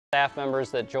Staff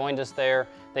members that joined us there,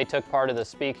 they took part of the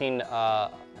speaking.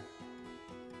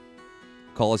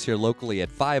 Call us here locally at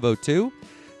 502-315.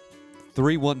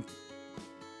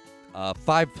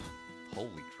 Holy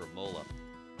tremola.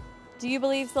 Do you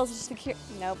believe Social Security?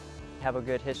 Nope. Have a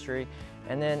good history,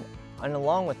 and then, and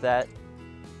along with that,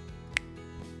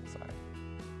 sorry.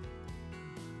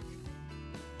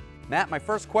 Matt, my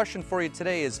first question for you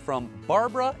today is from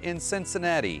Barbara in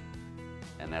Cincinnati,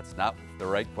 and that's not the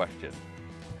right question.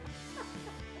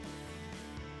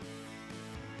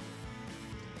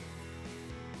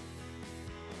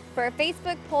 For a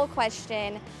Facebook poll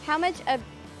question, how much of...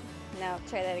 No,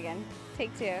 try that again.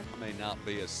 Take two. I may not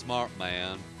be a smart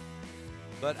man,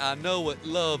 but I know what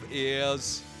love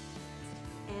is.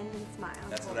 And then smile.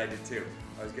 That's what I did too.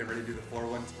 I was getting ready to do the 4-1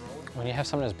 roll. When you have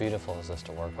someone as beautiful as this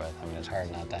to work with, I mean, it's hard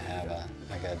not to have a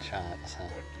good shot. So.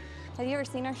 Have you ever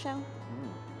seen our show?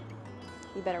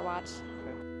 You better watch.